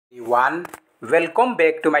One welcome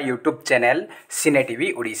back to my YouTube channel cine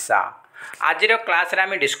TV Odisha. आज class रे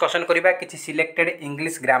आम discussion करबा किछि selected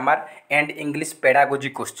English grammar and English pedagogy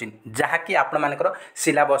question जहाँकि आपण मानकर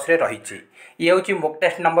सिलेबस रे रही। ये हूँ मॉक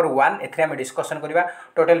टेस्ट नंबर 1। एथरे आम डिस्कसन करबा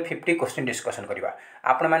टोटल 50 क्वेश्चन डिस्कसन करबा।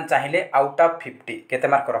 आपण मान चाहिए आउट ऑफ 50 केते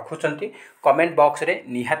मार्क रखुचंती कमेंट बॉक्स रे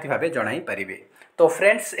निहाती भाबे जणाई परिबे। तो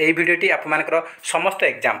फ्रेंड्स ये वीडियोटी आप मानकर समस्त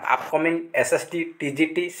एग्जाम अपकमिंग एसएसडी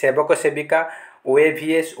टीजीटी सेवक सेविका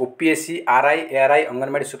OAVS OPSC ARI ARI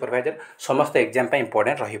anganwadi supervisor समस्त एग्जाम पे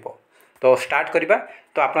इंपोर्टेंट रहिबो। तो स्टार्ट करबा।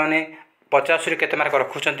 तो आप माने 50 रे केते मार्क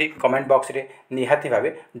रखुचंती कमेंट बॉक्स रे निहाती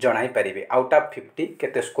भाबे जणाई परिबे। आउट ऑफ 50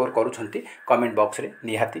 केते स्कोर करूचंती कमेंट बॉक्स रे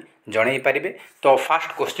निहाती जणाई परिबे। तो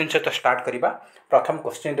फर्स्ट क्वेश्चन से तो स्टार्ट करबा। प्रथम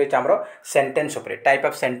क्वेश्चन रही हमरो सेंटेंस ऊपर टाइप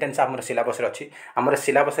ऑफ सेंटेंस हमर सिलेबस रे अछि। हमर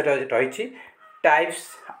सिलेबस रे रही टाइप्स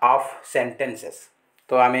ऑफ सेंटेंसेस।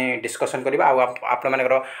 तो आम डिस्कसन करवा आप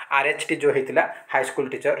RHT जो होता high school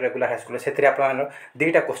teacher regular high school से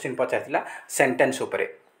दुईटा क्वेश्चन पचार सेंटेंस उपरे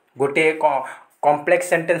गोटे कॉम्प्लेक्स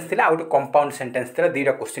सेंटेंस थिला और कंपाउंड सेंटेंस थिला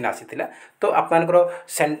दुईटा क्वेश्चन आसीथिला। तो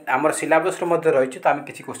आमर सिलेबस रही तो आम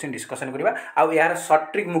किसी क्वेश्चन डिस्कसन करवा। आउ यार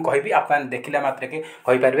सर्ट ट्रिक मुझे कहबी आप देखला मात्र के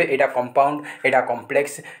कहींपारे एटा कंपाउंड एटा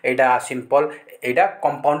कॉम्प्लेक्स एटा सिंपल एटा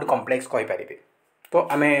कंपाउंड कॉम्प्लेक्स कहींपारे। तो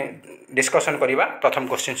आम डिस्कसन करवा प्रथम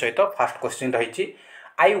क्वेश्चन सहित। फर्स्ट क्वेश्चन रही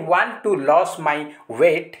I want to lose my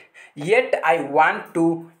weight yet I want to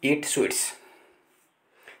eat sweets।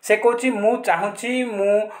 से कौची मु चाहूँची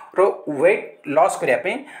मोर वेट लॉस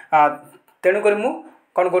करने तेणुक मु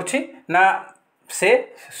कौन करुँची ना से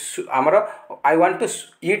आमर I want to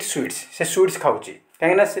eat sweets से स्वीट्स खाऊँची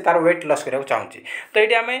कहीं से तार वेट लॉस करने चाहूँची। तो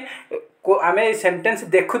ये आम सेंटेंस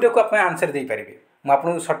देखु देखु आप आंसर दे पारे।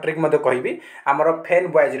 मुझे सर्ट ट्रिक कहबी आमर फेन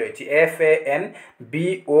बॉयज रही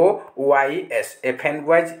FANBOYS ए फेन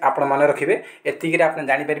बॉयज आपण मन रखिए एतिक आप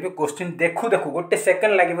जापर क्वेश्चन देखु देखु गोटे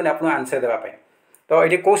सेकेंड लगे आप आंसर देवाई। तो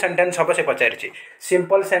ये कौ सेंटेंस हम से पचारि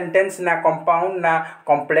सिंपल सेंटेंस ना कंपाउंड ना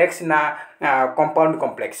कॉम्प्लेक्स ना कंपाउंड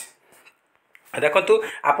कॉम्प्लेक्स। देखो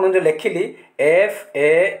आप जो लिखिली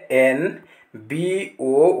FANBOYS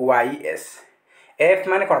F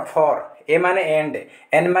माने कौन फॉर ए माने एंड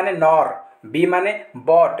एन माने नॉर बी माने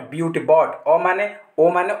बट ब्यूटी बट ओ माने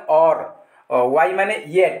और वाई माने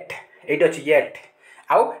येट ये अच्छी येट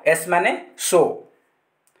आउ एस माने सो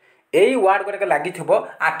यही वार्ड गुड़ाक लगी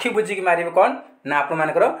आखि बुझिकी मारे कौन ना आप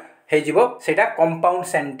मानकर होटा कंपाउंड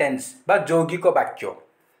सेंटेंस बा यौगिक वाक्य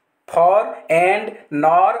फॉर एंड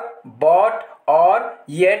नॉर बट और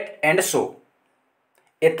येट एंड सो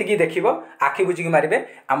एतिकी देखिबो आखि बुझिकी मारिबे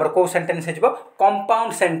आमर को सेंटेंस हो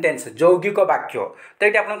कंपाउंड सेंटेंस यौगिक वाक्य। तो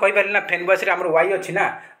ये आप कही पारे ना फेन बॉयस आमर वाई अच्छी ना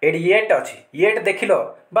ये येट अच्छी येट देखिल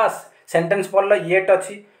बस सेंटेंस पढ़ल येट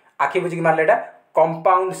अच्छी आखि बुझिकी मारे एटा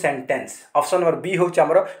compound sentence. Option number B हूँ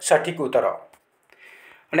आमर सठिक उत्तर।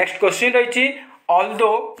 नेक्स्ट क्वेश्चन रही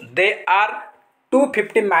although they are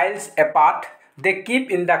 250 miles apart they keep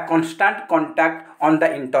in the constant contact on the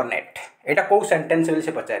internet। एटा कौ सेंटेंस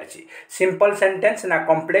से पचारि सिंपल सेंटेंस ना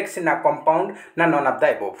कॉम्प्लेक्स ना कंपाउंड ना नन ऑफ द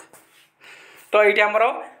अबव। तो ये आमर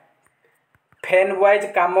फेन वाइज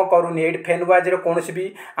काम करूनी ये फेन वाइज कौन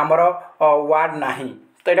भी आमर वार्ड नाही।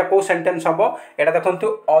 तो यहाँ कौ सेंटेंस हम यहाँ देखो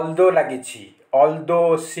ऑल्दो लगी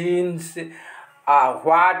ऑल्दो सिंस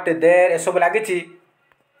व्हाट देयर सब लगी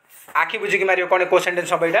आखि बुझिकी मारे कौन कौ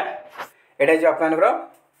सेंटेंस हम यहाँ जो आप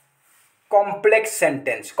कॉम्प्लेक्स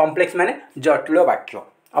सेंटेंस कॉम्प्लेक्स माने जटिल वाक्य।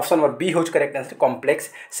 ऑप्शन नंबर बी हूँ करेक्ट आंसर कॉम्प्लेक्स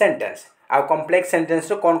सेंटेंस। आउ कॉम्प्लेक्स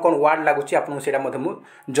सेंटेंस कौन कौन वार्ड लगुच आपको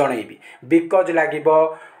जनइबी बिकज लगे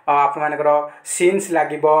आप सिंस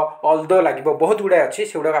लगे ऑल्दो लगे बहुत गुड़ाए अच्छी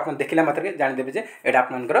से गुड़ा आप देखला मात्र जानीदेवे ये आप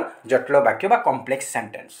जटिल वाक्य बा कॉम्प्लेक्स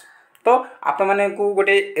सेंटेंस। तो आप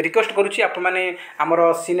गोटे रिक्वेस्ट करुच्ची आप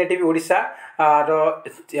आमर सिने टीवी ओडिशा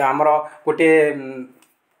आमर गोटे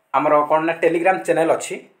आमर कौन ना टेलीग्राम चैनल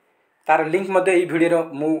अच्छी तार लिंक ये वीडियो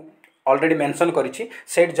मु ऑलरेडी मेंशन करिछि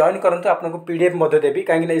सेट जॉइन करंतु आपको PDF देवी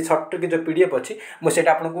कहीं सर्ट ट्रिक जो PDF अच्छी मुझे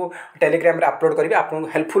आपको टेलीग्राम रे अपलोड करी आपको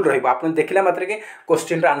हेल्पफुल रही आप देखला मात्र के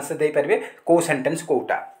क्वेश्चन आंसर दे पारे कौ सेंटेंस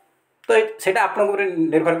कौटा। तो सेटा आपको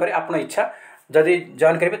निर्भर करे आप इच्छा जदि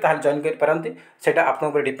जॉइन करेंगे ताहले जॉइन कर पारंती सेटा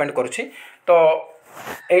आपको डिपेंड करुच्ची। तो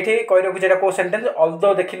ये कही रखुचे कौ सेंटेंस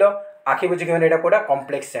ऑल्दो देखिल आखि बुझिकी मैंने कौटा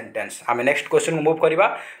कॉम्प्लेक्स सेंटेंस। आम नेक्स्ट क्वेश्चन मूव करवा।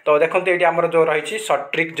 तो देखो ये आमर जो रही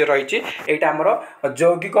सर्ट ट्रिक जो रही यहाँ आमर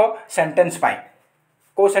यौगिक सेंटेंस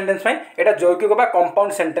कौ सेंटेंस यहाँ यौगिक बा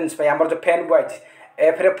कंपाउंड सेंटेंस आमर जो फेन बॉयज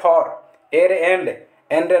एफ रे फॉर ए रे एंड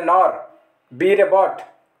एन रे नॉर बी रे बट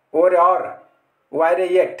ओ रे और वाई रे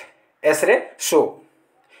येट एस रे सो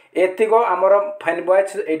एतिक आमर फेन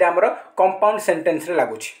बॉयज यहाँ आमर कंपाउंड सेंटेंस रे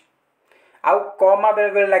लगुच आउ कमा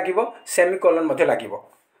बेले बेले लगे सेमिकोलन लगे।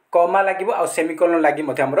 कमा लगे आ सेमिकोलन लगी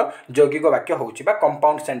हमर यौगिक वाक्य होउची बा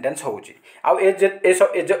कंपाउंड सेंटेंस होउची आ ए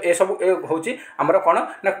सब होउची हमर कोन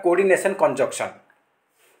ना कोऑर्डिनेशन कंजक्शन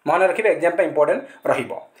मन रखिबे एग्जाम पे इंपोर्टेंट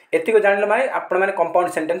रहिबो एतिको जानले माने आपण माने कंपाउंड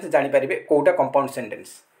सेंटेंस जानि परिबे कोटा कंपाउंड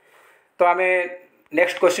सेंटेंस। तो आमे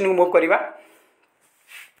नेक्स्ट क्वेश्चन को मूव करिबा।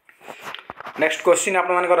 नेक्स्ट क्वेश्चन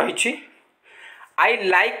आपण माने रहिछि आई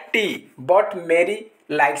लाइक टी बट मेरी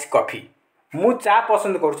लाइक्स कॉफी मु चा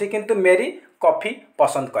पसंद करूछि किंतु मेरी कॉफी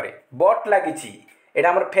पसंद करे बट लागिछि एटा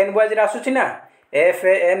हमर फेन बॉयज रे आसुछि ना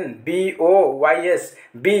FANBOYS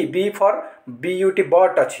B for BUT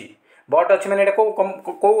but अछि माने एटा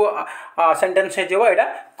को सेंटेंस हे जेबो एटा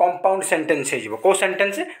कंपाउंड सेंटेंस हे जेबो को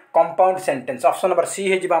sentence compound sentence option number C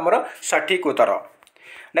हे जेबो हमर सटीक उत्तर।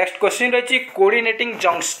 नेक्स्ट क्वेश्चन रही कोऑर्डिनेटिंग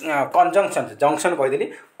कंजंक्शंस जंक्शन कह देली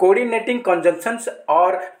कोऑर्डिनेटिंग कंजंक्शंस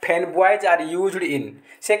और फेनबॉयज आर यूज्ड इन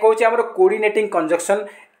से कहूँ आम कोऑर्डिनेटिंग कंजंक्शन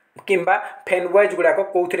किंबा फेनबॉयज गुड़ाक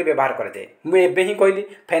कौन व्यवहार करे मुझे ही कहली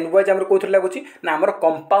फेनबॉयज आम कौन लगुच ना आम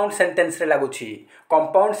कंपाउंड सेंटेंस रे लगुच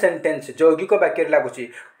कंपाउंड सेंटेंस यौगिक वाक्य लगुच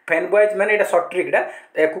फेनबॉयज माने एटा शॉर्ट ट्रिक या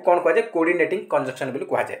कौन कह कोऑर्डिनेटिंग कंजंक्शन बोली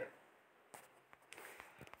कहुए।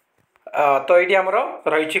 तो ये आमर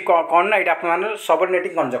रही कौन ना ये आप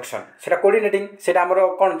सबऑर्डिनेटिंग कंजंक्शन से कोऑर्डिनेटिंग से आमर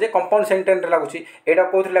कौन जे कंपाउंड सेंटेंस लगुच एटा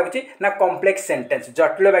कौन लगुच ना कॉम्प्लेक्स सेंटेंस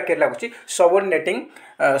जटिल वाक्य लगुच सबऑर्डिनेटिंग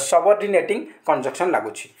कंजंक्शन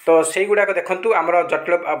लगुच। तो से गुड़ाक देखु आमर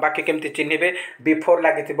जटिल वाक्य केमती चिन्हे बिफोर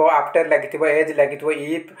लगी आफ्टर लगी एज लगी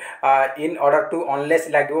if in order to unless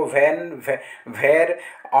लगे when where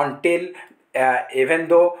until even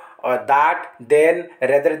though that then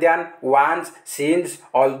rather than once since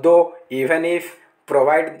although even if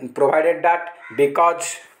provided that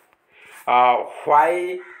because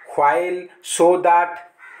why while so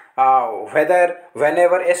that whether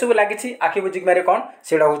whenever ए सब लगी आखि बुझिक मारे कौन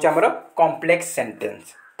से हूँ कॉम्प्लेक्स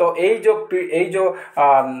सेंटेंस। तो यही जो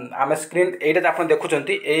आम स्क्रीन ये आप देखुं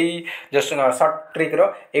यही जो सर्ट ट्रिक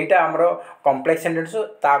रहीटा आमर कॉम्प्लेक्स सेंटेंस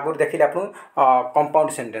आगुरी देखिए आप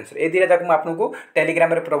कंपाउंड सेंटेंस ये दुटा जाक आपको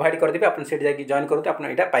टेलीग्राम रे प्रोवाइड करदेवी आप जॉइन करूँ आप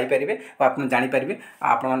पाइपर आप जानीपर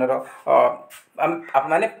आप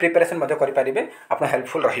मैंने प्रिपेरेसन करेंगे आप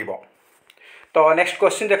हेल्पफुल रहिबो। तो नेक्स्ट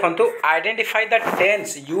क्वेश्चन देखंतु identify the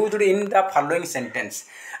tense used in the following sentence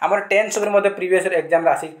आमर टेंस उपर प्रीवियस एग्जाम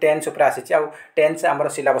आसी टेंस उपर आसी आउ टेंस आमर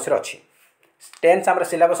सिलेबस रे अछि टेंस आमर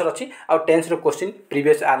सिलेबस रे अछि आउ टेंस रो क्वेश्चन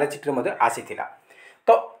प्रीवियस आरएचटी रे मधे आसीथिला।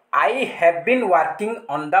 तो I have been working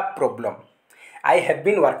on the problem I have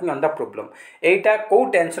been working on the problem एटा को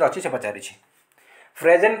टेंस रे अछि से पचारि छी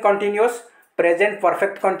present continuous present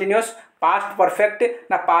perfect continuous past perfect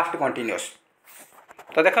ना पास्ट कंटीन्यूअस।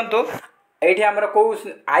 तो देखंतु एठी हमर को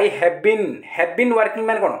आई हैव बीन वर्किंग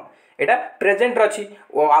मान कोन एटा प्रेजेंट रछि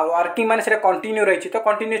वर्किंग मान से कंटिन्यू रही तो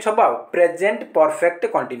continue छबा present perfect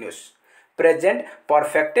continuous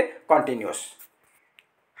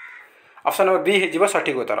option number B हे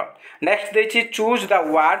सठिक उत्तर। नेक्स्ट देछि choose the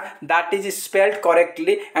word that is spelled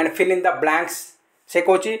correctly and fill in the blanks से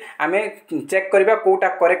कहूँ आम चेक करबा कोटा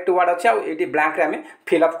करेक्ट वर्ड अच्छे आउट ब्लैंक रे आम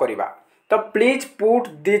फिलअप करबा। तो please put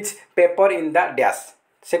this paper in the dash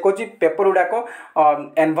से कहूँ पेपर गुड़ाक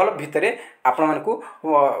एनभलप भितर आपण मानकु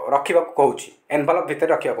रखा कहूँ एनभलप भितर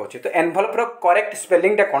रखा कहूँ। तो एनभलपर करेक्ट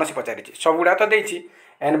स्पेलिंगटा कौन से पचारि सब गुड़ा तो देती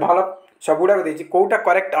एनभलप सब गुड़ाक देती कौटा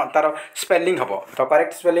करेक्ट तार स्पेलिंग हम। तो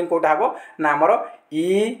करेक्ट स्पेलिंग कौटा हम ना आमर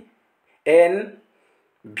ENVELOPE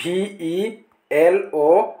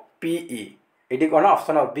ये कौन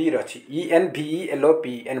ऑप्शन नंबर बी रही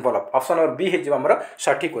ENVELOPE एनभलप option number B Homer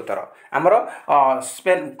सठिक उत्तर। आमर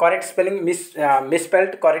correct spelling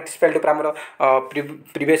misspelled correct spelled उपर आमर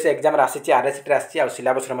प्रीवियस एग्जाम आसी आरएचटी आसी आ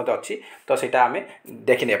सिलेबस अच्छी तो सीटा आम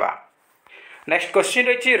देखिनेबा। नेक्स्ट क्वेश्चन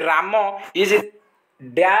रही Ram is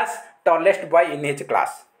dash tallest boy in his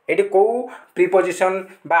class ये कौ प्रीपोजिशन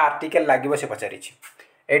बा आर्टिकल लगे से पचारि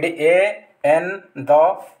ये N the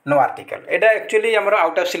no article Etah actually आमर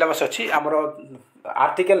आउट ऑफ सिलेबस अच्छी आमर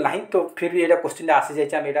आर्टिकल नहीं तो फिर ये क्वेश्चन आसी जाए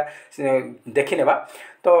आम यहाँ देखिनेबा।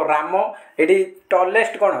 तो राम ये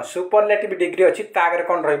टॉलेस्ट कौन सुपरलेटिव डिग्री अच्छी तागे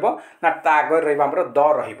कौन रहा तागर रहा द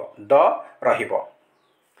रहिबो।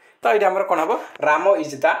 तो ये आमर कौन हम Ram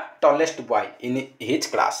is the tallest boy in his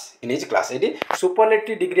class ये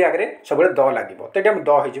सुपरलेटिव डिग्री आगे सब द लगे तो ये द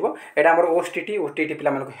हो आमर ओएसटीटी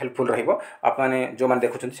पिला हेल्पफुल रही जो मैंने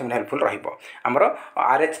देखुं से हेल्पफुल रमर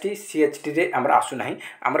आरएचटी सीएचटी रे आमर आसुना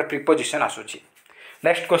आमर प्रिपोजिशन आसूची।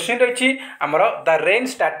 नेक्स्ट क्वेश्चन रही आमर the rain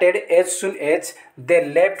started as soon as they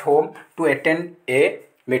left home to attend a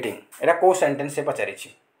meeting एटा को सेंटेंस से पचारि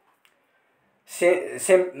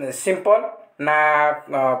सिंपल ना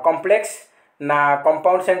कॉम्प्लेक्स ना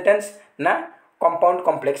कंपाउंड सेंटेंस ना कंपाउंड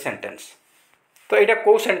कॉम्प्लेक्स सेंटेंस। तो यहाँ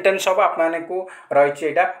कौ सेन्टेन्स हम आप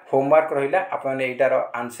रही है होमवर्क रहा आपटार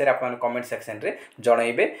आंसर आप कमेंट सेक्शन रे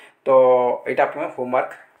जनइबे। तो यहाँ आप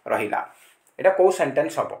होमवर्क रहा यहाँ कौ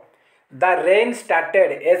सेन्टेन्स हम the rain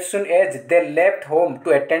started as soon as they left home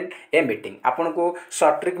to attend a meeting. आपन को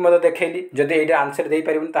सर्ट ट्रिक देखली जदि ये आंसर दे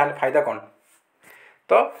पारे ताहले फायदा कौन।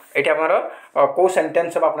 तो ये आमर कौ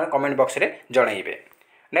सेन्टेन्स हम आप कमेंट बॉक्स रे जनइबे।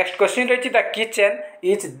 नेक्स्ट क्वेश्चन रही the kitchen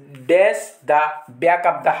is dash the back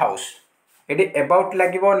of the house. ये अबाउट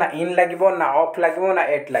लगे ना इन लगे ना ऑफ लगे ना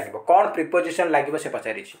एट लगे कौन प्रिपोजिशन लगे से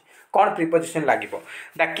पचारि कौन प्रिपोजिशन लगे।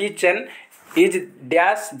 The kitchen is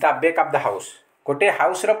dash the back of the house गोटे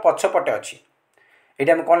हाउस रो पछपटे अच्छी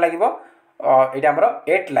ये आम कौन लगे ये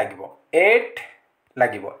आमर एट लगे एट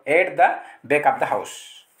लगे at the back of the house.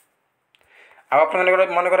 आप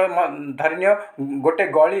मनकर धरनीय गोटे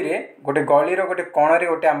गली गोटे कण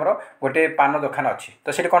गोटे आमर गोटे पान दुकान अच्छी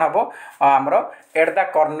तो सीट कौन हम आमर एट द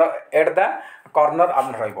कर्नर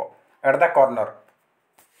आम रट द कर्नर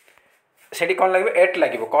से कौन लगे एट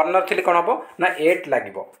लगे कर्नर थी कौन हम ना एट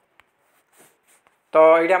लगे। तो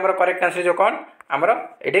ये आमर करेक्ट आंसर जो कौन आमर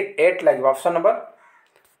ये एट लगे ऑप्शन नंबर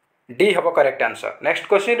डी हम करेक्ट आंसर। नेक्स्ट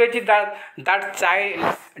क्वेश्चन रही that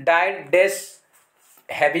child died dash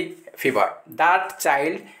heavy fever that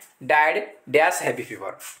child died dash heavy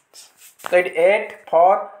fever। तो ये एट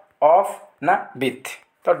फॉर ऑफ ना विथ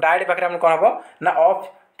तो डाइड पाखे हम कौन हम ना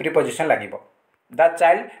ऑफ प्रिपोजिशन लगे द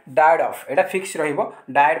चाइल्ड डाइड ऑफ यहाँ फिक्स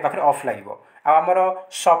डाइड पाखे ऑफ लगे आमर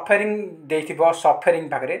सफरिंग देखो सफरिंग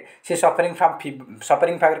पाखे से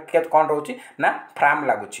सफरिंग पाखे कौन रोचे ना फ्राम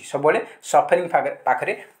लगुच सब सफरिंग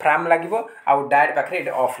पाखे फ्राम लगे आउ डाइड पाखे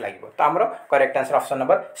ऑफ लगे। तो आमर correct answer option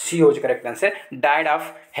number C हो correct answer died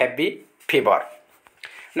of heavy fever.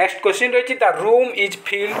 Next question रही the room is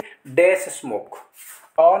filled dash smoke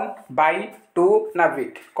on by two ना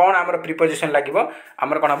विथ कौन आमर प्रिपोजिशन लगे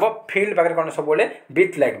आमर कौन हम फील्ड पाखे कौन सब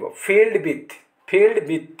विथ लगे field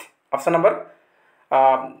with option number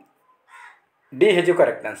D है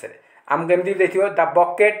करेक्ट आंसर। आमको एमती देखिए the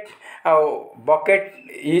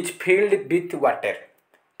bucket is filled with water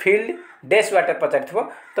field dash water पचार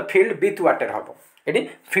तो फिल्ड विथ वाटर हम ये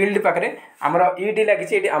फिल्ड पाखे आमर ईडी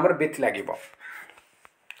लगी आमर विथ लगे।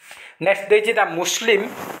 नेक्स्ट देखिए the Muslim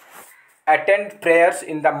attend prayers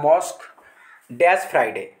in the mosque dash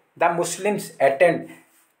Friday the Muslims attend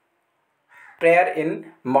prayer in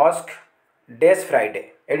mask dash Friday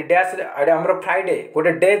ये डैश आमर फ्राइडे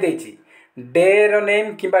गोटे डे देछि डे रो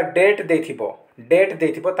नेम कि डेट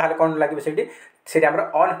देथिबो ताहले कौन लगे से आमर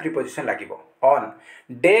ऑन प्रिपोजिशन लगे ऑन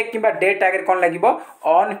डे कि डेट आगे कौन लगे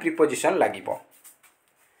ऑन प्रिपोजिशन लगे।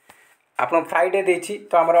 आप फ्राइडे देछि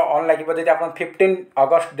तो आमर ऑन लगे जब आप 15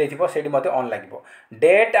 अगस्त देथिबो सेठी मते ऑन लगे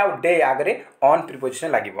डेट आउ डे आगे ऑन प्रिपोजिशन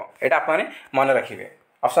लगे यहाँ आप मन रखिए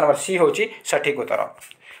ऑप्शन नंबर सी होची सठिक उत्तर।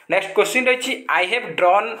 नेक्स्ट क्वेश्चन रही I have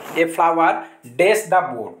drawn a flower dash the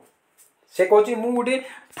board से कहूँ मुझे गोटे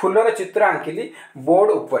फूलर चित्र आंकिली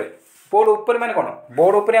बोर्ड उपर माने कौन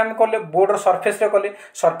बोर्ड उपर आम कले बोर्डर सरफेस कले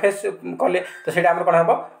तो से कौन हम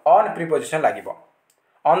ऑन प्रिपोजिशन लगे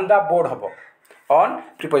ऑन द बोर्ड हम ऑन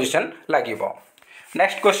प्रिपोजिशन लगे।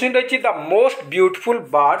 नेक्स्ट क्वेश्चन रही the most beautiful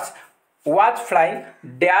birds was flying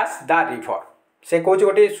dash the river से कौन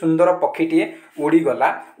गोटे सुंदर पक्षीटे उड़ीगला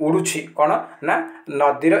उड़ुछि कौन ना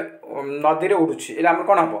नदी उड़ुछि आम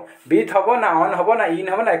कौन हम विथ हम ना ऑन हम ना इन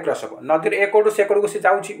हम ना एक्रॉस हम नदी एक कोडू से कोडू से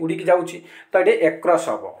जाऊँगी उड़ीकी जाऊँगी तो ये एक्रॉस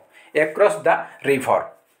हम एक्रॉस द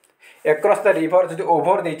रिवर जो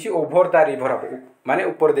ओभर देछि ओभर द रिवर हम माने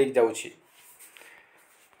ऊपर देख जाऊँगी।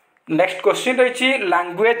 नेक्स्ट क्वेश्चन रही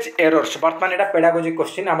लैंग्वेज एरर्स बर्तमान यहाँ पेडागोजी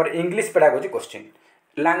क्वेश्चन आम English pedagogy question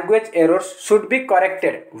language errors should be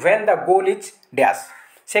corrected when the goal is dash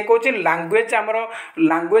से कहूँ लैंग्वेज आमर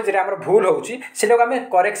लैंग्वेज रे आमर भूल होची से आम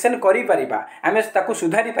करेक्शन करि परिबा आमे ताकू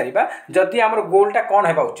सुधारी परिबा जदि आमर गोलटा कौन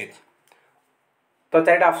हेबा उचित। तो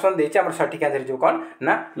चारिटा ऑप्शन देछि आमर सठिक आंसर जो कौन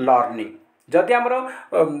ना लर्निंग जदि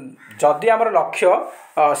आमर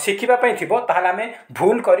लक्ष्य शिखिबा पई थिबो ताहाले आमे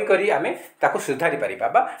भूल करी करी आमे ताकू सुधारी परिबा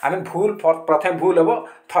बा आमे भूल प्रथम भूल हबो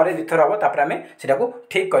थरे दिथर हबो तापर आमे सेटाकू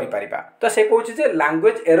ठीक करि परिबा। तो से कहूछि जे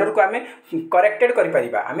लैंग्वेज एरर को आमे करेक्टेड करि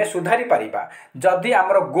परिबा आमे सुधारी परिबा जदि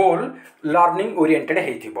आमर गोल लर्निंग ओरिएंटेड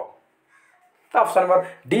हेथिबो। तो ऑप्शन नंबर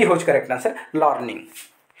डी होज correct answer learning.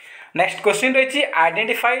 Next question रही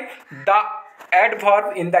identify the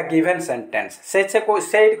adverb in the given sentence से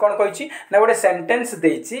कौन कही ना गोटे सेंटेंस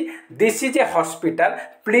देछि this is a hospital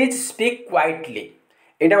please speak quietly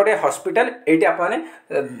यहाँ गोटे हॉस्पिटल ये आपने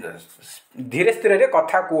धीरे स्थिर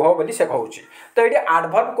कथा कह बोली से कहूँ। तो ये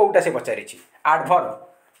एडवर्ब कौटा से पचारि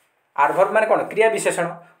एडवर्ब माने कौन क्रिया विशेषण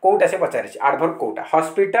कौटा से पचारि एडवर्ब कौटा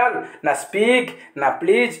हॉस्पिटल ना स्पीक ना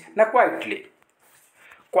प्लीज ना क्वाइटली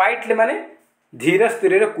माने धीर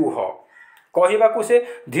स्थिर कुह कहवाक से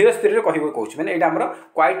धीर स्थिर कह कौच मैंने यहाँ आम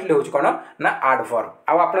क्वाइटली हूँ कौन ना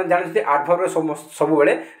एडवर्ब आप जानते एडवर्ब सब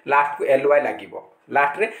बेले लास्ट को एल वाई लगे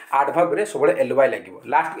लास्ट रे एडवर्ब रे सब एल वाई लगे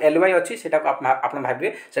लास्ट एल वाई अच्छी से आप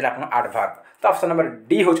भावे से एडवर्ब तो ऑप्शन नंबर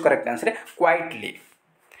डी हूँ correct answer quietly.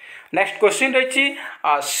 Next question रही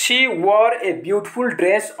she war a beautiful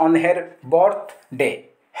dress on hair birthday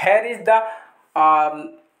here is the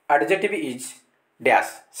adjective is dash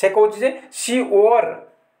से कौच जे she war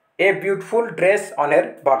a beautiful dress on hair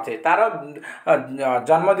birthday तार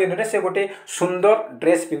जन्मदिन रे से गोटे सुंदर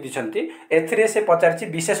ड्रेस पिंधि एथिरे से पचार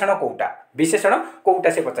विशेषण कौटा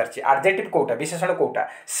से पचार एडजेक्टिव कौटा विशेषण कौटा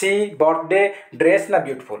सी बर्थडे ड्रेस ना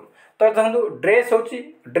ब्यूटीफुल तो देखो ड्रेस हूँ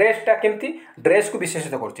ड्रेसटा केमती ड्रेस को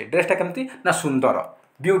विशेषित कर ड्रेसटा केमती ना सुंदर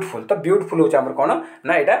ब्यूटीफुल तो ब्यूटीफुल हूँ आम कौन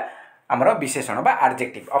ना यहाँ आमर विशेषण बा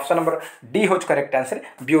एडजेक्टिव ऑप्शन नंबर डी हूँ correct answer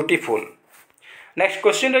beautiful. Next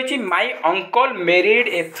question रही my uncle married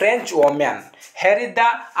A French woman here is the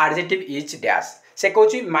adjective is dash से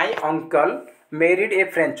कौन my uncle married A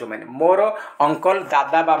French women more uncle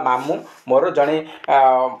दादा बा मामू मोर जड़े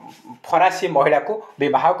फरासी महिला को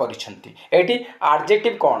विवाह करिसेंती एटी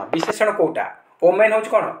एडजेक्टिव कौन विशेषण कौटा वोमेन हूँ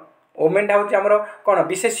कौन वोमेनटा हूँ आमर कौन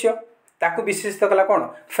विशेष्य ताकू विशेषित कला कौन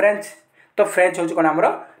फ्रेंच तो फ्रेंच हूँ कौन आमर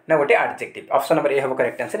ना गोटे एडजेक्टिव ऑप्शन नंबर ए हम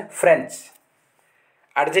करेक्ट आंसर फ्रेंच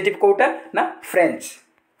एडजेक्टिव कौटा ना फ्रेंच।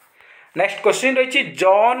 नेक्स्ट क्वेश्चन रही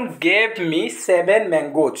John gave me 7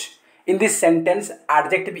 mangoes in this sentence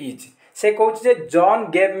adjective is से कौन जे John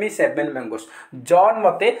gave me 7 mangoes John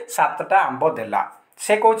मते 7टा आंब देला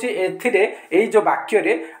से कौन ए जो वाक्य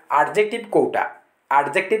रे एडजेक्टिव कौटा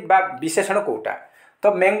एडजेक्टिव बा विशेषण कौटा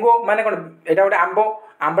तो मैंगो माने कौन एटा गोटे आंब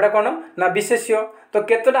आंबटा कौन ना विशेष्य तो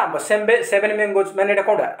केतटा आंब 7 मैंगोज माने एटा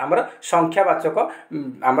कौटा आमर संख्यावाचक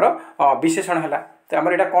आमर विशेषण है तो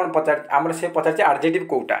आमर यहाँ कौन पचार आमर से पचार एडजेक्टिव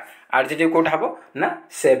कौटा हम ना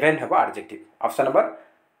 7 हम एडजेक्टिव ऑप्शन नंबर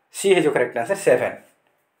सी है जो correct answer 7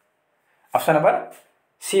 option number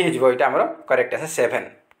C है जो आमर करेक्ट आंसर 7।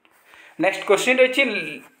 नेक्स्ट क्वेश्चन रही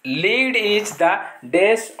lead is the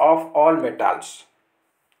dash of all metals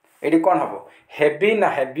ये कौन हम हेवी ना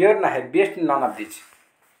हेवियर ना हेवीएस्ट नन ऑफ दिस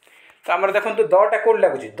तो आमर देखो दटा कौट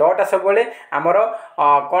लगुच दटा सब आमर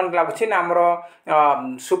कौन लगुच ना आमर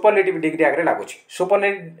सुपरलेटिव डिग्री आगे लगुच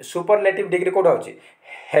सुपरलेटिव डिग्री कौट हो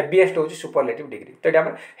हेवीएस्ट हूँ सुपरलेटिव डिग्री तो ये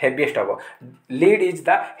हेवीएस्ट हम lead is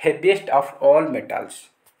the heaviest of all metals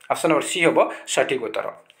option number C हम सठिक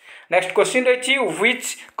उत्तर। नेक्स्ट क्वेश्चन रही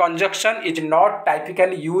which conjunction is not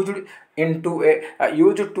typically used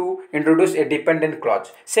to introduce A dependent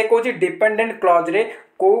clause से कौन डिपेंडेंट क्लॉज रे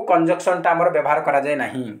को कंजक्शन टा आमर व्यवहार करा जाए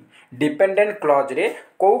नहीं डिपेंडेंट क्लॉज रे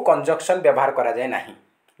को कंजक्शन व्यवहार करा जाए नहीं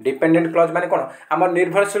डिपेंडेंट क्लॉज माने कौन आमर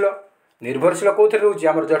निर्भरशील कौन रोचे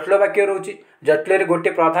आम जटिल वाक्य रोचे जटिल गोटे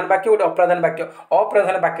प्रधान वाक्य गोटे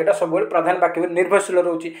अप्रधान वाक्यटा सब प्रधान वाक्य निर्भरशील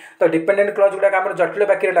रोचे तो डिपेंडेंट क्लॉज गुड़ाक आम जटिल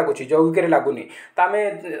वाक्य लगुच यौगिक लगुनि तो आम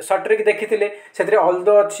सर्टरे देखी से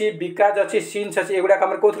अल्दो अच्छी बिकाज अच्छी सीन्स अच्छी एगुड़ाक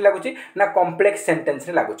आम कौन लगुच ना कम्प्लेक्स सेंटेंस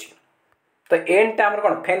लगुच तो एंडटा आमर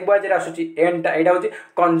कौन फेन बॉयज आसूची एंडटा यहाँ हूँ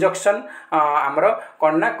कंजक्शन आमर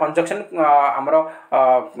कौन ना कंजक्शन आमर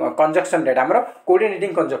कंजक्शन डेट आमर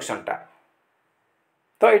कोऑर्डिनेटिंग कंजक्शनटा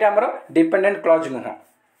तो यहाँ आमर डिपेंडेंट क्लॉज नुह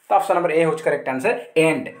तो ऑप्शन नंबर ए हूँ correct answer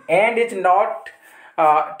and is not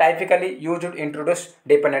typically used introduce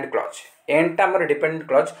dependent clause एंडटा आमर डिपेंडेंट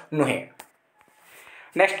क्लॉज नुहे।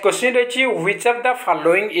 नेक्स्ट क्वेश्चन रही which of the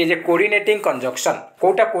following is a coordinating conjunction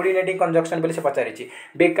Kota coordinating conjunction बोली से पचारि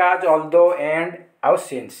बिकॉज ऑल्दो एंड आउ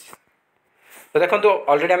since तो देखो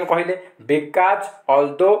already आम कहले बिकॉज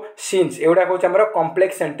ऑल्दो सिंस एगुड़ा हूँ आम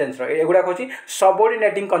कम्प्लेक्स सेंटेंस एगुड़ा हूँ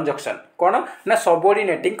सबऑर्डिनेटिंग कंजक्शन कौन ना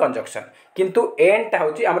सबऑर्डिनेटिंग कंजक्शन किंतु एंडटा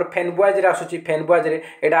हूँ आम फेनबॉयज आसूँ फेनबॉयज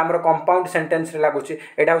यहाँ आम कंपाउंड सेंटेंस लगुच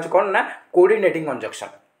यहाँ हूँ कौन ना कोऑर्डिनेटिंग कंजक्शन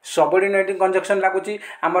सबऑर्डिनेटिंग कंजक्शन लगुच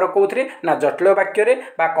आमर कौन ना जटिल वाक्य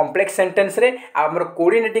बा कम्प्लेक्स सेंटेंस आमर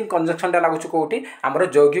कोऑर्डिनेटिंग कंजक्शनटा लगुच कौटी आमर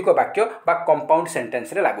यौगिक वाक्य बा कंपाउंड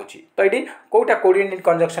सेंटेंस लगुच तो ये कौटा कोऑर्डिनेटिंग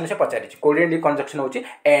कंजक्शन से पचारि कोऑर्डिनेटिंग कंजक्शन हूँ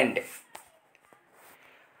एंड।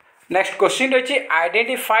 नेक्स्ट क्वेश्चन रही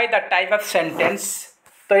identify the type of sentence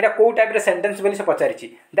तो यहाँ कौ टाइप सेंटेंस बोली से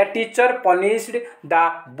पचारि the teacher punished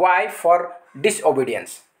the boy for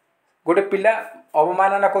disobedience गोटे पिला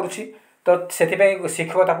अवमानना करुच्ची तो से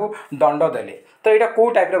शिक्षक ताकू दंड देले तो यहाँ कौ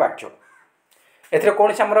टाइप वाक्य एथरे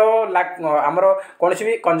कौन से आमर कौन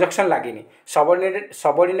भी कंजक्शन लगे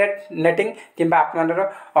सबऑर्डिनेटिंग किंबा आपनर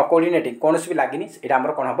कोऑर्डिनेटिंग कौन भी लगे यहाँ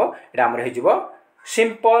आमर कौन हम यहाँ आमर हो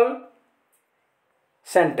सिंपल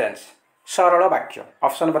सेंटेंस सरल वाक्य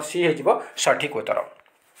ऑप्शन नंबर सी हो सठिक उत्तर।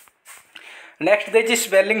 नेक्स्ट देखिए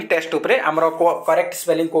स्पेलिंग टेस्ट उपरे आमर करेक्ट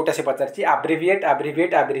स्पेलिंग कोटा से पचार आब्रिविएट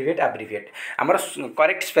आब्रिविएट आब्रिविएट आब्रिविएट आमर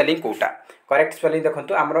correct spelling Kota correct spelling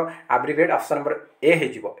देखो आमर आब्रिविएट ऑप्शन नंबर ए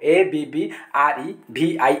हो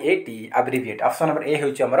ABBREVIAT आब्रिविएट option number A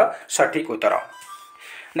Homer सठिक उत्तर।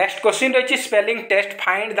 नेक्स्ट क्वेश्चन रही spelling test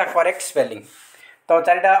find the correct spelling तो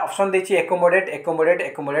चारिटा ऑप्शन देखिए accommodate accommodate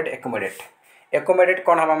accommodate accommodate accommodate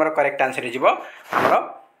कौन हम आमर करेक्ट आंसर हो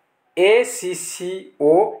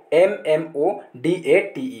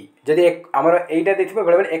ACCOMMODATE जदि आमर एटा देखिबो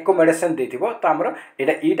बेले बेले एकोमोडेशन देथिबो तो आमर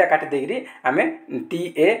एटा ईटा काटि देगिरी आमे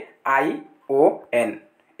TAION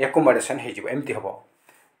एकोमोडेशन हे जिवो एमति हबो।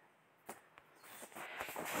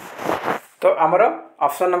 तो आमर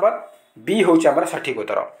ऑप्शन नंबर बी होछि आमर सठिक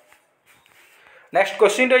उत्तर। नेक्स्ट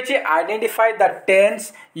क्वेश्चन रही identify the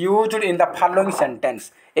tense used in the following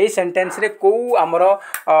sentence a sentence रे को आमर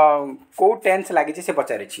को टेंस लागि से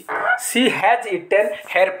पचारि सी हैज इटेन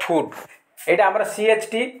हेयर फूड एटा आमर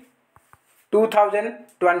CHT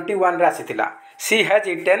 2021 रे आसीथिला सी हैज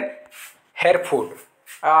इटेन हेयर फूड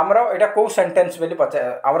आमर एटा को सेंटेंस बेली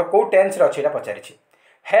आमर को टेंस रे अछि एटा पचारि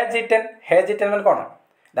हैज इटेन माने कोन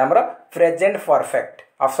आमर present perfect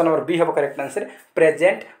option number B हबो correct answer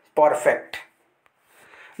present perfect.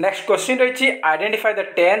 Next question रही identify the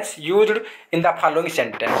tense used in the following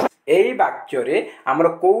sentence एई वाक्य रे हमर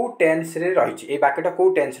को टेंस रे रही ए वाक्यटा को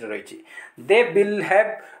टेंस रे रही they will have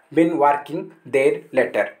been working there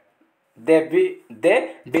letter they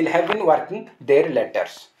will have been working there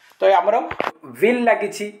letters तो हमर विल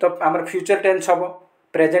लागी तो हमर फ्यूचर टेंस हबो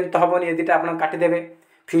प्रेजेंट तो हबोनी ए दिटा आपण काटि देबे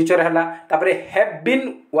फ्यूचर हला तापरे हैव बीन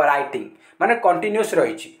राइटिंग माने कंटीन्यूअस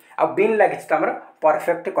रही आ बीन लगी तो आम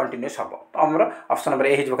परफेक्ट कंटीन्यूअस हम तो आम ऑप्शन नंबर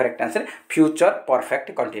ए हो correct answer future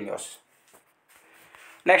perfect continuous.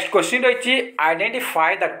 Next question रही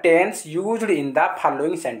identify the tense used in the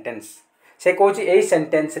following sentence से कहूँ यही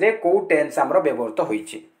सेंटेंस रे को टेंस आमर व्यवहृत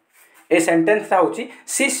होइछि ए सेंटेंस होछि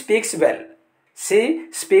सी स्पीक्स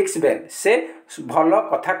वेल से भल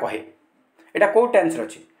कथा कहे एटा को tense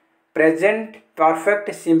रछि present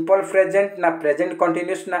perfect simple present ना प्रेजेंट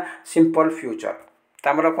कंटीन्यूअस ना सिंपल फ्यूचर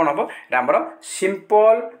तामर कौन हम आमर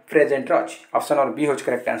सिंपल प्रेजेंट अच्छी ऑप्शन नंबर बी होच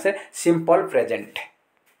correct answer simple present.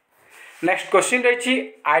 Next question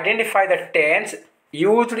रही identify the tense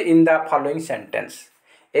used in the following sentence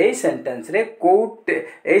a sentence रे को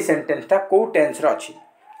ए सेंटेंसटा को टेंस रे अच्छी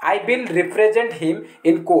I will represent him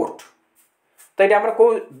in court तो ये आमर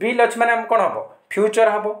को विल अच्छी माने हम कौन हम फ्यूचर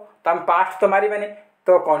हम तो आम पास्ट तो मारिबानी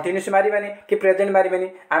तो कंटीन्यूअस मारिबानी कि प्रेजेंट मारिबानी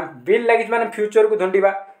आम विल लगी माने फ्यूचर को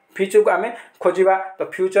ढूंढिबा फ्यूचर को आम खोजा तो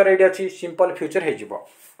फ्यूचर ये अच्छी सिंपल फ्यूचर हो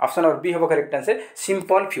ऑप्शन नंबर बी हम correct answer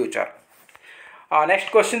simple future.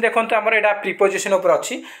 Next question देखो आमर यहाँ प्रिपोजिशन उपर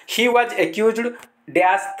अच्छी he was accused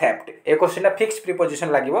dash theft A question fix preposition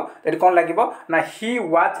लगे तो कौन लगे ना he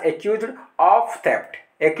was accused of theft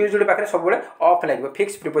accused पाखे सब ऑफ लगे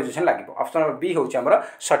फिक्स प्रिपोजिशन लगे ऑप्शन नंबर बी हूँ आमर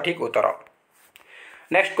सठिक उत्तर।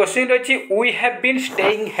 नेक्स्ट क्वेश्चन रही we have been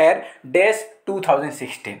staying hair dash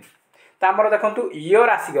 2016 तो आमर देखो इयर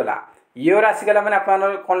आसीगला मैंने आप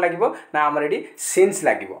कौन लगे ना आमर ये सिंस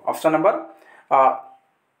लगे ऑप्शन नंबर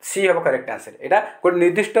सी हम करेक्ट आंसर यहाँ गोटे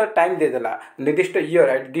निर्दिष्ट टाइम देदेला निर्दिष्ट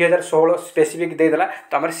इयर 2016 स्पेसिफिक देदेला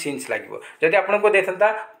तो आमर सिंस लगे जदि आपको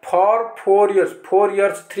देता फॉर 4 इयर्स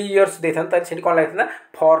 3 इयर्स देता से कौन लगी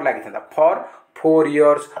फॉर लगी फॉर 4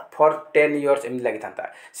 इयर्स फॉर 10 इयर्स एमती लगी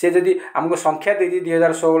था सी जदि आमको संख्या दे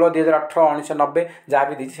 2016 2018 1990 जहाँ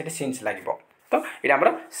भी देती सिंस लगे तो ये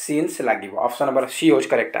आमर सिंस लगे ऑप्शन नंबर सी होज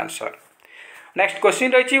करेक्ट आंसर। नेक्स्ट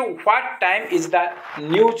क्वेश्चन रही what time is the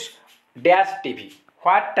news dash TV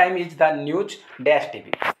what time is the news dash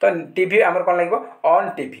TV तो टीवी आमर कौन लगे ऑन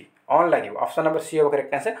टीवी ऑन लगे ऑप्शन नंबर सी हो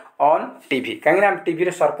करेक्ट आंसर ऑन टीवी कहीं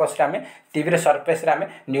TV surface TV surface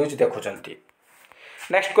news देखुंट।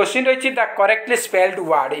 Next question रही the correctly spelled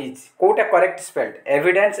word is Kota correct spelled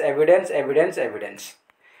evidence evidence evidence evidence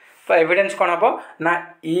तो evidence कौन हम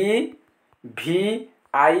ना EVIDENCE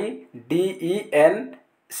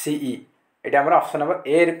ये आमर option number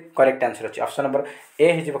A correct answer अच्छी ऑप्शन नंबर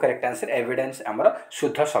ए हो करेक्ट आंसर एविडेंस आमर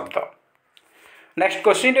शुद्ध शब्द। नेक्स्ट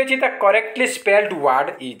क्वेश्चन रही the correctly spelled word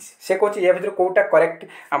is से कौन या भर कौटा करेक्ट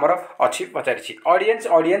आमर अच्छी पचारि ऑडियंस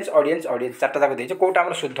ऑडियंस ऑडियंस ऑडियंस चार्टा जाक देखिए कौटा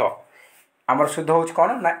आमर शुद्ध हूँ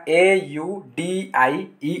कौन ना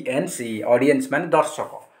AUDIENCE ऑडियंस मान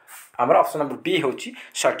दर्शक आमर ऑप्शन नंबर बी हूँ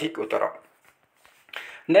सठिक उत्तर।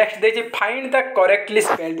 नेक्स्ट देखिए find the correctly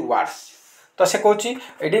spelled words तो से कौन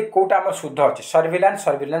ये कौटा आम शुद्ध अच्छी सर्विलांस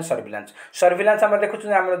सर्विलांस सर्विलांस सर्विलांस आम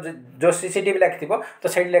देखुँ आम जो सीसीटीवी लगी तो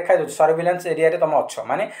से लिखा जाए सर्विलांस एरिया तुम अच्छ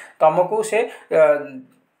माने तुमको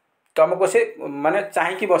से माने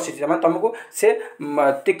चाहिए बसी माने तुमको से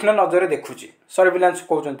तीक्ष्ण नजर देखुची सर्विलांस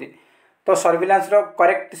कहते तो सर्विलांस रो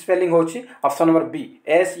करेक्ट स्पेलिंग होची option number B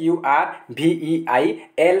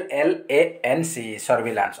SURVEILLANC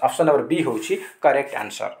surveillance option number B होची करेक्ट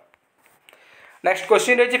आंसर। नेक्स्ट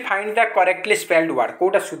क्वेश्चन रही find the correctly spelled word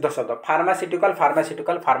Kota शुद्ध शब्द फार्मास्यूटिकल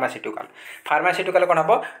फार्मास्यूटिकल फार्मास्यूटिकल फार्मास्यूटिकल कौन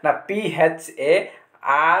हम ना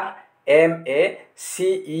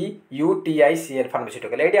PHARMACEUTICL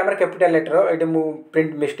फार्मास्यूटिकल ये आम कैपिटल लेटर ये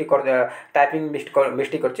प्रिंट मिस्टेक टाइपिंग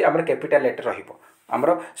मिस्टेक कर कैपिटल लेटर रहिबो आमर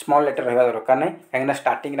स्मॉल लेटर रहा दरकार ना कहीं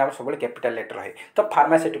स्टार्टिंग सब कैपिटल लेटर रहे तो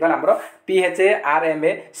फार्मास्यूटिकल आमर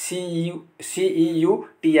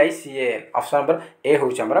PHARMACEUTICL ऑप्शन नंबर ए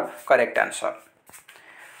हूँ आमर करेक्ट आंसर।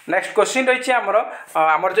 नेक्स्ट क्वेश्चन रही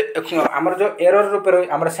आमर जो एरर रूप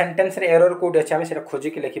आम सेंटेंस रे एरर कोड अच्छे आम से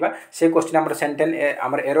खोजिक लिखा से क्वेश्चन आम सेंटेंस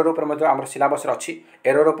आम एरर रूप आम सिलेबस अच्छी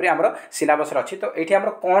एरर रूप आम सिलेबस अच्छी तो ये आम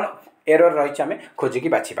कौन एरर रही आम खोजिकी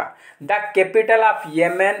बाछिबा the capital of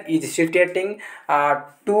Yemen is situating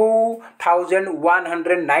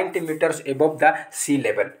 2190 metres above the C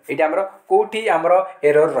level ये आमर कोठी आमर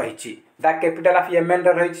एरर रही द कैपिटल ऑफ येमेन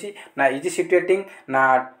रही ना इज सिचुएटिंग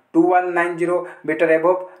ना 2190 मीटर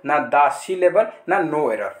एबव ना द सी लेवल ना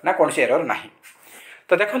नो एरर ना कौन सी एरर नहीं।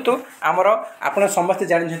 तो देखो आमर आपन समस्त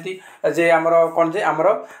जानते जे आमर कौन जे आमर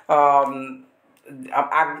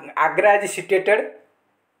Agra is situated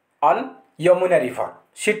on Yamuna river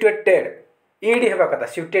situated ED हेबा कथा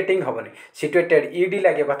सिचुएटिंग हेबनी सिचुएटेड ईडी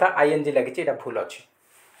लागे कथा आईएनजी लागे एटा भूल अछि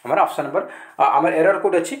हमर ऑप्शन नंबर आमर एरर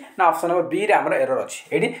कोड अछि ना ऑप्शन नंबर बी रे आमर एरर अछि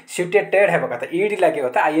एडी सिचुएटेड हेबा कथा ईडी लागे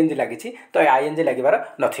कथा आईएनजी लागे तो आईएनजी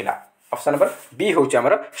लागिबार नथिला ऑप्शन नंबर बी होछि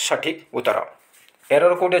हमर सठिक उत्तर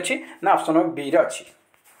एरर कोड अछि ना ऑप्शन नंबर बी रे अछि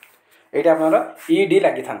एटा हमर ईडी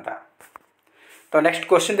लागि थांता। तो नेक्स्ट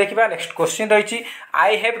क्वेश्चन देखिबा नेक्स्ट क्वेश्चन रही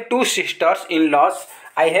I have two sisters in laws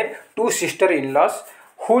I have two sister-in-laws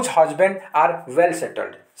whose husband are well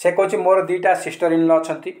settled से कहूँ मोर दीटा सिस्टर-इन-लॉ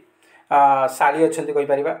अच्छी शाली अच्छी कही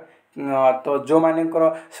पारिबा तो जो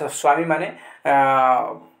मानकर स्वामी माने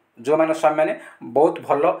जो माने स्वामी माने बहुत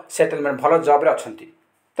भल सेटलमेंट भल जॉब रे अच्छी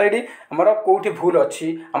तो ये आमर कौटी भूल अच्छी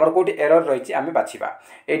आमर कौटी एरर रही आम बाछिबा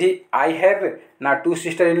ये आई हैव ना टू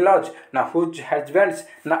सिस्टर-इन-लॉज ना हुज हजबैंड्स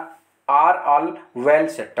ना आर ऑल वेल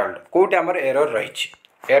सेटल्ड कौटी आमर एरर रही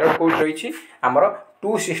एरर कौटी रही आमर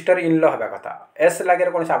टू सिस्टर-इन-लॉ होगा कथा एस लगे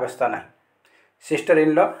कौन सी आवश्यकता ना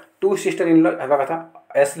सिस्टर-इन-लॉ टू सिस्टर-इन-लॉ होगा कथा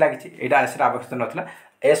एस लगी यहाँ एस आवश्यकता नाला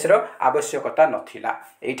एस आवश्यकता नाला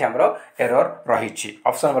ये आमर एरर रही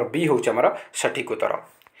ऑप्शन नंबर बी हूँ आमर सठिक उत्तर।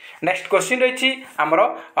 नेक्स्ट क्वेश्चन रही आमर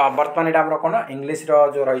बर्तमान यहाँ आमर कौन इंग्लीश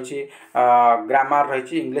जो रही ग्रामर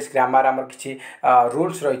रही इंग्लीश ग्रामर आमर किसी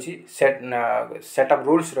रूल्स रही सेट ऑफ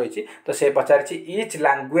रूल्स रही तो से पचारि each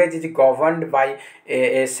language is governed bye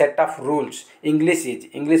A set of rules English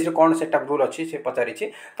रे कौन सेट ऑफ रूल अच्छी से पचारि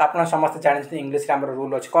तो आप समस्त जानते इंग्लीश आमर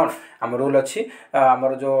रूल अच्छी कौन आम रूल अच्छी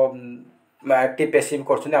आमर जो एक्टिव पैसिव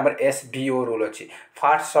कर SVO रूल अच्छी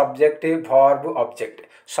fast subject verb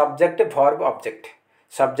object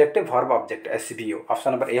subject verb object SVO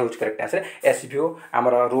option number A हूँ करेक्ट आंसर SVO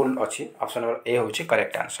आमर रूल अच्छी ऑप्शन नंबर ए हूँ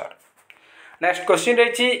करेक्ट आंसर। नेक्स्ट क्वेश्चन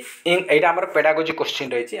रही यहाँ आमर पेडागोजी क्वेश्चन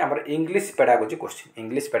रही आमर English pedagogy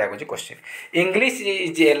question English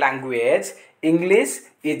is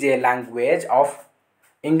a language of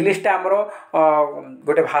इंग्लिशटा आमर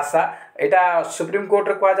गोटे भाषा यहाँ सुप्रीम कोर्ट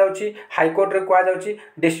रे कह जाउची हाई कोर्ट रे कह जाउची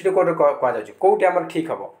डिस्ट्रिक्ट कोर्ट रे कह जाउची कोउटी आमर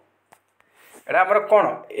ठीक हबो एटा आमर कोन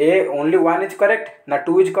ए ओनली 1 इज करेक्ट ना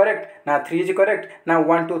 2 इज करेक्ट ना 3 इज करेक्ट ना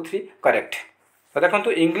 1 2 3 करेक्ट। तो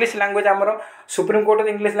देखो इंग्लिश लैंग्वेज आमर supreme court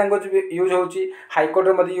English language use होची हाई कोर्ट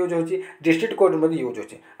रे यूज होची डिस्ट्रिक्ट कोर्ट रे यूज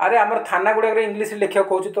होची अरे आमर थाना गुडा इंग्लिश लिखा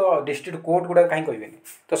कहूँ तो डिस्ट्रिक्ट कोर्ट गुडा कहीं कहबेनी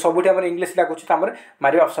तो सबुठी आमर इंग्लिश लागुची तो आमर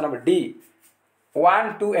मारिबा option number D 1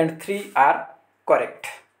 2 and 3 are correct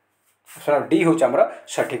option D हूँ आमर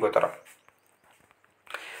सठिक उत्तर।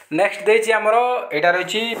 नेक्स्ट देखिए आमर यहाँ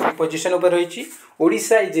रही प्रिपोजिशन उपर रही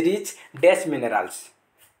Odisha is rich dash minerals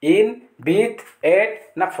in with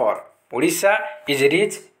eight ना for Odisha is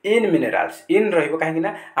rich in minerals in रही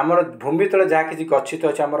आमर भूमि तले जहाँ किसी गच्छित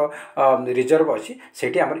अच्छे आमर रिजर्व अच्छी से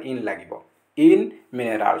इन लगे इन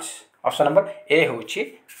मिनरल्स ऑप्शन नंबर ए हूँ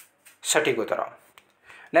सठिक उत्तर।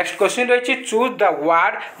 नेक्स्ट क्वेश्चन रही choose the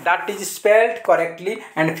word that is spelled correctly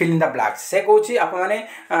and fill in the blacks से कहूँ आप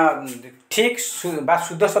ठीक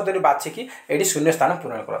शुद्ध शब्द बाछिकी ये शून्य स्थान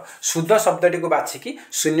पूरण कर शुद्ध शब्द को बाछिकी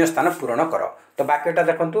शून्य स्थान पूरण कर तो बाक्यटा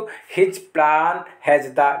देखो his plan has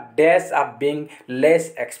the dash of being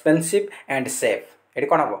less expensive and safe ये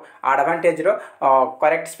कौन हम आडभांटेज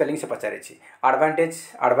करेक्ट स्पेलिंग से पचारि आडभांटेज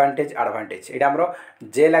ये आमर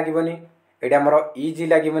जे लगे ये आमर इजी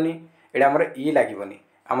लगे ये आमर इ लगे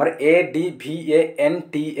आमर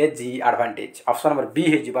ADVANTAG advantage option number B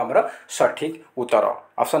हो आमर सठिक उत्तर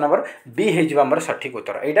ऑप्शन नंबर बी हो आमर सठिक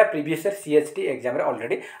उत्तर यहाँ प्रीवियस ईयर CHT एग्जाम रे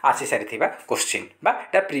ऑलरेडी आसी सारी क्वेश्चन बा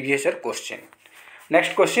एटा previous year question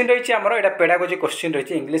next question रही आमर एटा पेडागोजी क्वेश्चन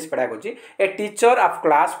रही English pedagogy a teacher of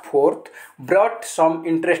class 4th brought some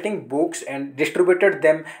interesting books and distributed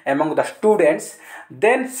them among the students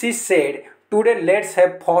then she said today let's have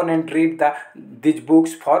fun and read the this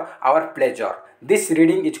books for our pleasure this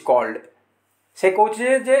reading is called से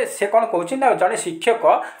कहे से कौन कौन ना जड़े शिक्षक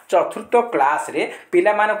चतुर्थ class रे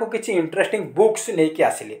पिला मानक किसी इंटरेस्टिंग बुक्स नहीं कि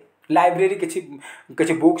आसिले लाइब्रेरी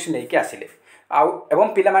किसी बुक्स नहीं कि आसिले आउ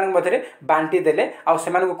एवं पिला मानक मध्य बांटी देले आउ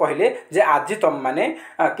से मानक कहले जे आज तुम माने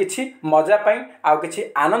किछि मजा पाई आउ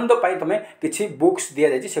किछि आनंद पाई तुमे किछि बुक्स दिया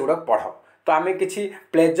जाय से गुडा पढ़ तो आम किसी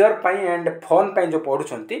प्लेजर पाई एंड फन पाई जो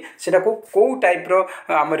पढ़ुंट से कौ टाइप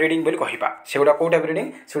आम रिडिंग बोली कहवा से गुड़ा कौ टाइप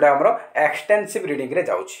रिडिंग से गुड़ा आम एक्सटेंसिव रिडिंग रे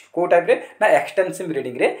जाउछि कौ टाइप रे ना एक्सटेंसिव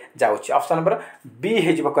रिडिंग रे जाउछि ऑप्शन नंबर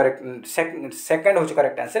बी हो करेक्ट सेकंड हो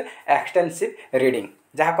करेक्ट आंसर एक्सटेंसिव रिडिंग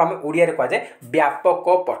जहाँ को आम ओडिया रे कह जाए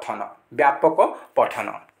व्यापक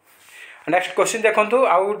पठन नेक्स्ट क्वेश्चन देखो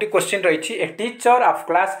आउ गोटे क्वेश्चन रही a teacher of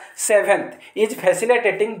class 7th is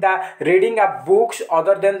facilitating the reading of books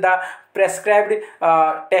other than the prescribed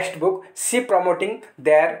text book C promoting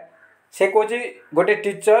there से कौन गोटे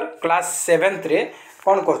टीचर क्लास 7th रे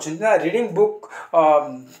कौन कर रीडिंग बुक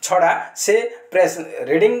छड़ा से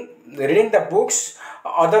reading the books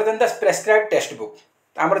other than the prescribed text book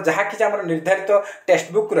आमर जहाँ कि आमर निर्धारित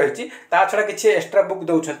टेक्स्ट बुक रही छड़ा किसी एक्स्ट्रा बुक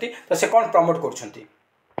दौरान तो से कौन प्रमोट कर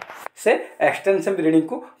से एक्सटेंसिव रीडिंग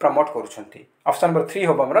को प्रमोट करुछंती ऑप्शन नंबर 3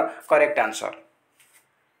 हो हमर करेक्ट आंसर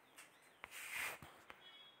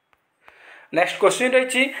नेक्स्ट क्वेश्चन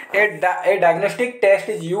रही ए diagnostic test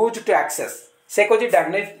is used to access से कौन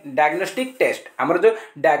डायग्नोस्टिक टेस्ट आमर जो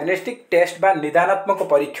डायग्नोस्टिक टेस्ट बा निदानात्मक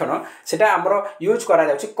परीक्षण सेटा आमर यूज करा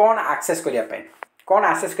जाउछि कौन एक्सेस करिया पय कौन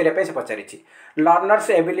एक्सेस करिया पय से पचारिछि learners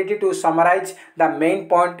ability to summarise the main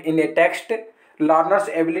point in A text learners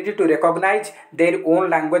ability to recognize their own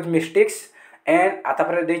language mistakes and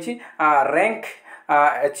तापर देछि rank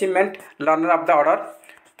achievement learner of the order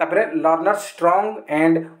तापर learners strong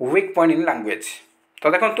and weak point in language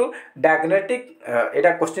तो देखो diagnostic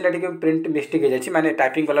एटा question eighty print mistake हो जाछि माने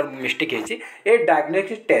typing colour mistake होछि ए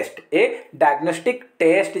diagnostic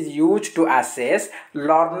test is used to assess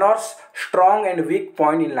learners strong and weak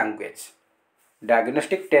point in language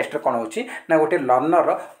diagnostic test कौन होची ना गोटे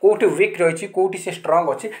लर्नर कोठी वीक रही कोठी से स्ट्रांग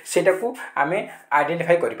अच्छी सेटा को आम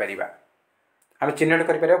आइडेंटिफाई करिपरिबा आम चिन्हित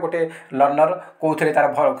करिपरिबा गोटे लर्नर कौथे तार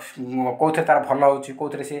भल होची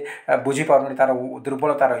कौथे से बुझी पारुनी तार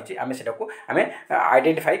दुर्बलता रही आम सेटा को आम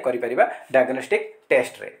आइडेंटिफाई करिपरिबा डायग्नोस्टिक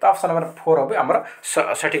टेस्ट रे तो ऑप्शन नंबर 4 हो हमर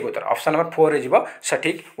सठिक उत्तर ऑप्शन नंबर 4 रे जीवो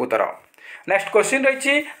सठिक उत्तर नेक्स्ट क्वेश्चन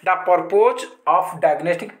रही the purpose of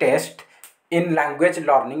diagnostic test in language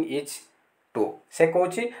learning is to से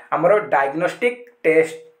कौच आमर डायग्नोस्टिक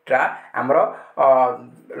टेस्ट आमर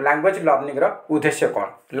लैंग्वेज लर्निंग रो उद्देश्य कौन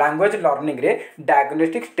लैंग्वेज लर्निंग रे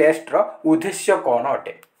डायग्नोस्टिक टेस्ट रो उद्देश्य कौन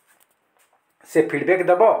अटे से फीडबैक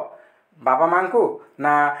दब बाबा माँ को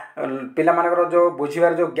ना पिला मानकर जो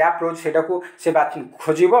बुझीबार जो गैप रोज सेटा को से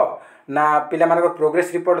खोजिब ना पिला मानकर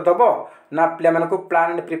प्रोग्रेस रिपोर्ट दब ना पिला मानक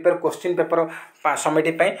plan and prepare question paper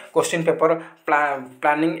समिति पई question paper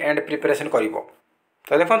planning and preparation करिवो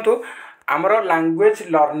तो देखंतु आमर लैंग्वेज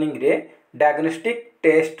लर्निंग रे डायग्नोस्टिक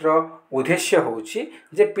टेस्ट रो उद्देश्य होची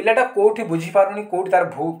जे पिलाटा कोठी बुझी पारुनी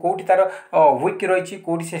कोठी तार वीक रही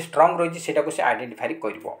कोठी से स्ट्रांग रही सेटा को से आइडेंटिफाई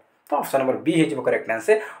करिवो तो option number B hey correct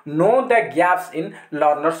answer know the gaps in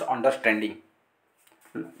learners understanding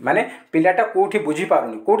माने पिलाटा कोठी बुझी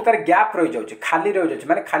पारुनी कोठी तार गैप रही जाउची खाली रही जाउची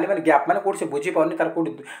माने खाली माने गैप माने कोठी से बुझी पारुनी तार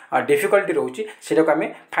कोठी डिफिकल्टी रहउची सेटा को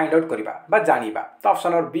हमें फाइंड आउट करिबा बा जानिबा तो ऑप्शन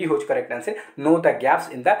नंबर बी होच correct answer know the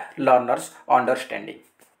gaps in the learners understanding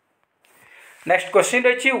next question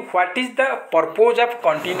रही what is the purpose of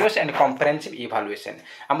continuous and comprehensive evaluation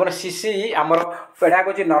आमर सीसीई आमर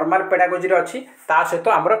पेडागोजी नॉर्मल पेडागोजी रे अछि ता सहित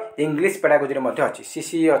आमर इंग्लिश पेडागोजी रे मध्ये अछि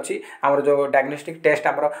सीसीई अछि आमर जो डायग्नोस्टिक टेस्ट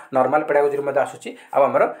आमर नॉर्मल पेडागोजी रे मध्ये आसुछि आ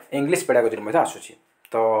आमर इंग्लिश पेडागोजी रे मध्ये आसुछि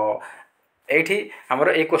तो एठी आमर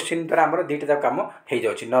ए क्वेश्चन द्वारा आमर दुईटा जाक काम हो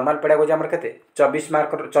जाउछि नॉर्मल पेडागोजी आमर केते 24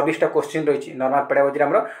 मार्क 24टा क्वेश्चन रही नॉर्मल पेडागोजी रे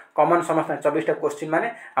आमर कॉमन समस्त 24टा क्वेश्चन माने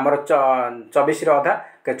आमर 24 रे आधा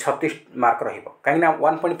 36 मार्क रहिबो काहे ना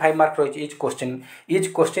 1.5 मार्क रही इच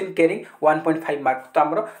क्वेश्चन कैरिंग 1.5 मार्क तो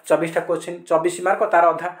आमर 24टा क्वेश्चन 24 मार्क तार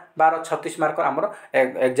आधा 12 36 मार्क आमर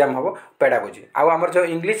एग्जाम हबो पेडागोजी आ आमर जो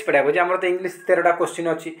इंग्लिश पेडागोजी आमर तो इंग्लिश 13टा क्वेश्चन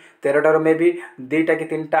अछि 13टा रो मे बी 2टा कि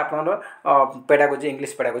 3टा आपनर पेडागोजी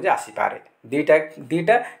इंग्लिश पेडागोजी आसी पारे दुईटा कि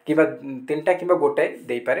 3टा कि गोटे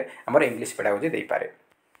दे पारे आमर इंग्लिश पेडागोजी दे पारे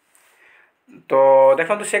तो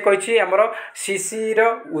देखो से कही आमर सीसी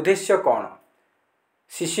रो उद्देश्य कौन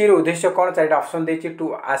सीसी रो उद्देश्य कौन चारिटा ऑप्शन देछि to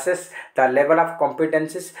assess the level of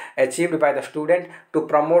competencies achieved by the student to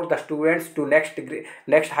promote the students to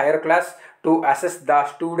next higher class to assess the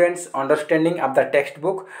students understanding of the text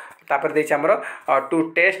book तापर देछि आमर to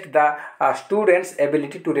test the students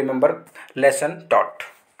ability to remember lesson taught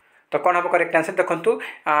तो कौन हम correct answer देखंतु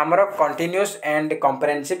आमर continuous and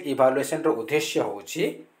comprehensive evaluation रो उद्देश्य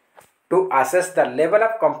होछि to assess the level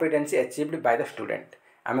of competency achieved by the student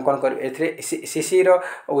आम कौन कर सीसी रो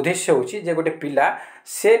उद्देश्य होछि जे गोटे पिला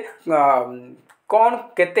से कौन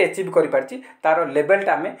केते अचीव करि पारछि तार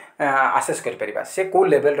लेवलटा आम आसेस करि परिबा से को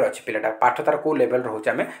लेवल रो अछि पिलाटा पाठ तार को लेवल रो होछि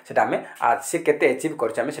आम सेटा आम से केते अचीव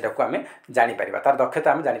करछि आम सेटा को आम जानि परिबा तार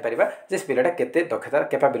दक्षता आम जानि परिबा जे पिलाटा केते दक्षता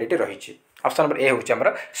कैपेबिलिटी रहिछि ऑप्शन नंबर ए होछि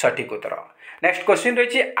हमर सठिक उत्तर नेक्स्ट क्वेश्चन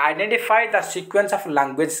रही identify the sequence of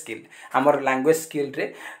language skill आमर लैंग्वेज स्किल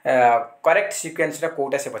रे करेक्ट सीक्वेंस रा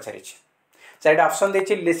कोटा से पछारि चारिटा ऑप्शन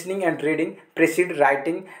देछि listening and reading preceded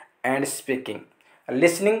writing and speaking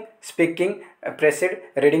listening speaking preceded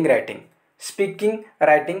reading writing speaking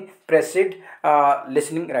writing preceded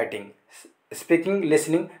listening writing speaking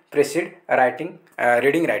listening preceded writing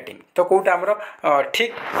reading writing तो कोटा हमर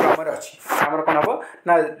ठीक क्रम रे अछि हमर कोन हबो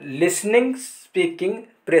ना listening speaking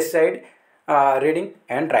preceded reading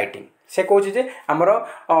and writing से कहूँ जे आमर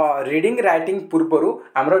रीडिंग राइटिंग पूर्वर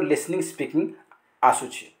आमर लिसनिंग स्पीकिंग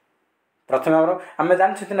आसुची प्रथम आम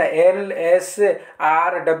जानते ना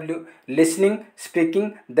LSRW listening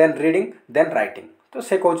speaking then reading then writing तो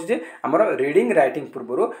से कहूँ जे आमर रीडिंग राइटिंग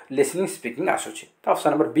पूर्वर लिसनिंग स्पीकिंग आसुची तो ऑप्शन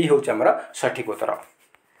नंबर बी हूँ आमर सठिक उत्तर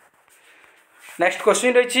नेक्स्ट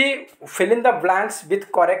क्वेश्चन रही fill in the blanks with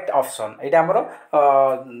correct option ये आमर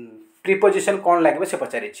प्रीपोजिशन कौन लगे से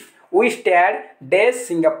पचारि we stayed days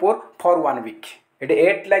Singapore for 1 week ये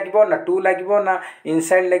एट लगे ना 2 लगे ना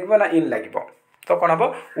इनसाइड लगे ना इन लगे तो कौन हम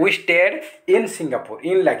वी स्टेड इन सिंगापुर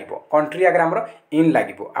इन लगे कंट्री आगे आमर इन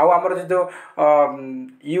लगे आमर जो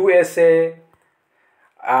USA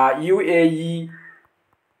UAE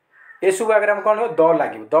ये सब आगे कौन हो द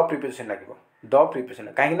लगे द प्रीपोजिशन लगे द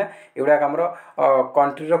प्रीपोजिशन कहीं एगुड़ा आमर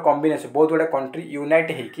कंट्री रो कॉम्बिनेशन बहुत गुड़ा कंट्री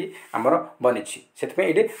यूनाइट होगी आमर बनी से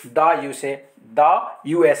द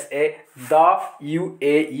USA द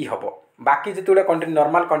UAE हम बाकी जिते कंट्री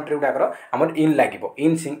नॉर्मल कंट्री गुड़ाकर आमर इन लगे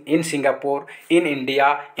in Singapore in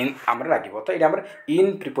India in आमर लगे तो ये आमर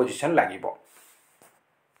इन प्रीपोजिशन लगे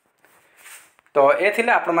तो ये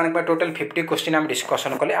थिला आपण मानक टोटल 50 क्वेश्चन हम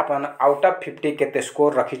डिस्कशन कले आपण आउट ऑफ 50 केते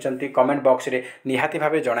स्कोर रखिचंती कमेंट बॉक्स रे निहाती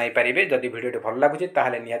भाबे जणाई परिबे जदि वीडियो भल लागुची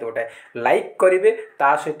ताहाले निहाती गोटे लाइक करिवे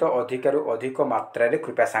ता सहित अधिकरु अधिक मात्रा रे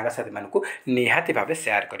कृपया सांगा साथी मानकु निहाती भाबे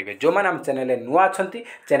शेयर करिवे जो मान हम चैनल रे नुआ अछंती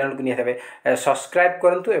चैनल को निहाती भाबे सब्सक्राइब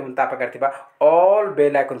करंतु एवं ता पाकर थिबा ऑल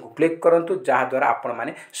बेल आइकन को क्लिक करंतु जहा द्वारा आपण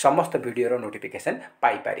माने समस्त वीडियो रो नोटिफिकेशन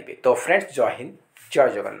पाई परिबे तो फ्रेंड्स जय हिंद जय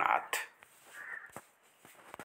जगन्नाथ।